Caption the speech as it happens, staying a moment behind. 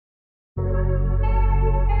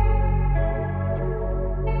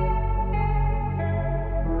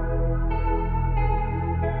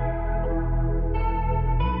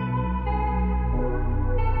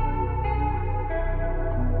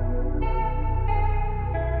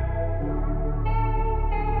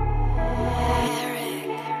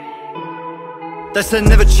They said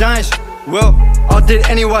never change. Well, I did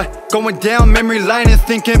anyway. Going down memory lane and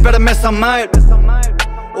thinking about a mess I made.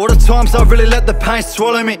 All the times I really let the pain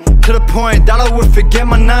swallow me, to the point that I would forget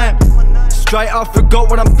my name. Straight up forgot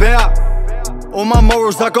what I'm about. All my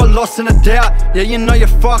morals I got lost in a doubt. Yeah, you know you're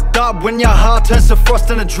fucked up when your heart turns to frost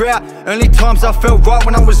in a drought. Only times I felt right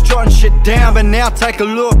when I was jotting shit down. But now take a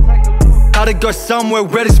look, how to go somewhere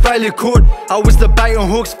where this failure could. I was debating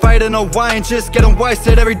hooks, fading away and just getting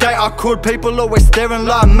wasted every day I could. People always staring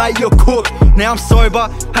like, mate, you're cooked. Now I'm sober,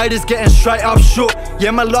 haters getting straight up shook.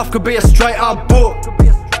 Yeah, my life could be a straight up book.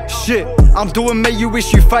 Shit, I'm doing me, you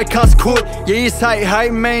wish you fake cunts could. Yeah, you say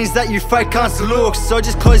hate means that you fake cunts look. So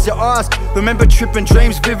just close your eyes, remember tripping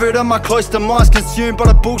dreams vivid on my close demise. Consumed by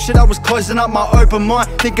the bullshit, I was closing up my open mind.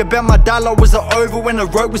 Think about my dialogue, was it over when the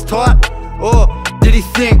rope was tight? Or did he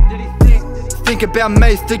think about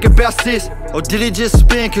me, think about sis? Or did he just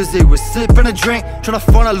spin cause he was sipping a drink, trying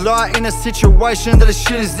to find a light in a situation that the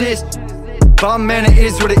shit is this? But man, it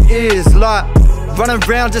is what it is, like running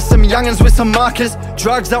around just some youngins with some markers,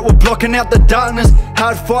 drugs that were blocking out the darkness.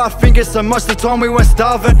 Had 5 fingers, so most of the time we weren't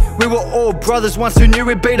starving. We were all brothers once who knew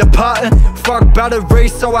we'd be departing. Fuck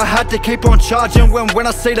batteries, so I had to keep on charging. When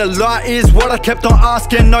I see the light is what I kept on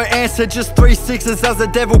asking. No answer, just 3 6s as the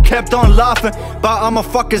devil kept on laughing. But I'm a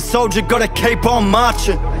fucking soldier, gotta keep on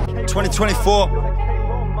marching. 2024,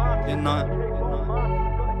 you know.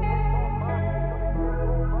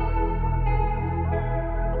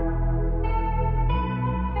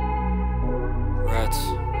 Retz,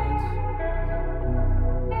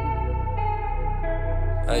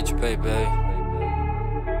 DDB,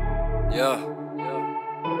 yeah.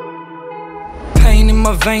 Pain in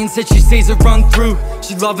my veins that she sees it run through.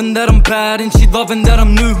 She loving that I'm bad and she loving that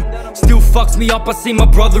I'm new. Still fucks me up, I see my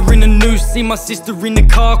brother in the noose. See my sister in the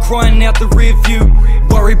car crying out the rear view.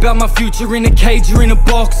 Worry about my future in a cage or in a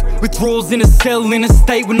box. Withdrawals in a cell in a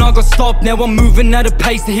state when I got stopped. Now I'm moving at a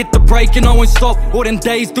pace to hit the brake and I won't stop. All them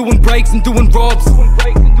days doing breaks and doing robs.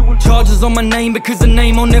 Charges on my name because the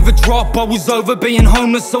name I'll never drop. I was over being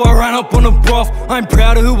homeless so I ran up on a broth. I'm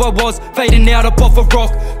proud of who I was, fading out up off a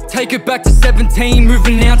rock. Take it back to 17,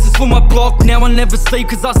 moving ounces for my block. Now I never sleep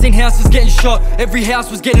cause I seen houses getting shot. Every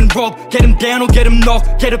house was getting robbed. Get him down or get him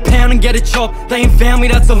knocked. Get a pound and get a chop. They ain't found me,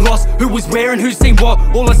 that's a loss. Who was where and who seen what?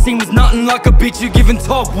 All I seen was nothing like a bitch who giving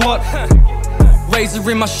top what?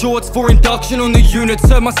 Razor in my shorts for induction on the unit.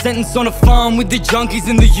 Served my sentence on a farm with the junkies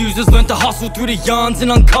and the users. Learned to hustle through the yarns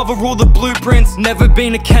and uncover all the blueprints. Never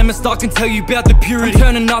been a chemist, I can tell you about the purity. I'm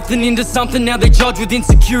turning nothing into something, now they judge with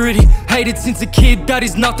insecurity. Hated since a kid, that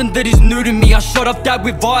is nothing that is new to me. I shot up dad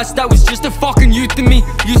with vice, that was just a fucking youth to me.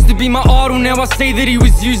 Used to be my idol, now I see that he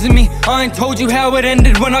was using me. I ain't told you how it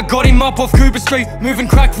ended when I got him up off Cooper Street. Moving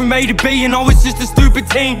crack from A to B and I was just a stupid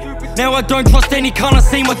teen. Now I don't trust any cunt, I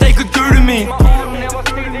seen what they could do to me. Now I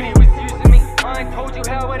see that he was using me. I ain't told you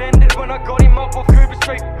how it ended when I got him up off Cooper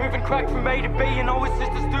Street. Moving crack from A to B and I was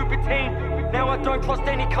just a stupid teen. Now I don't trust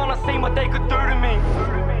any cunt, I seen what they could do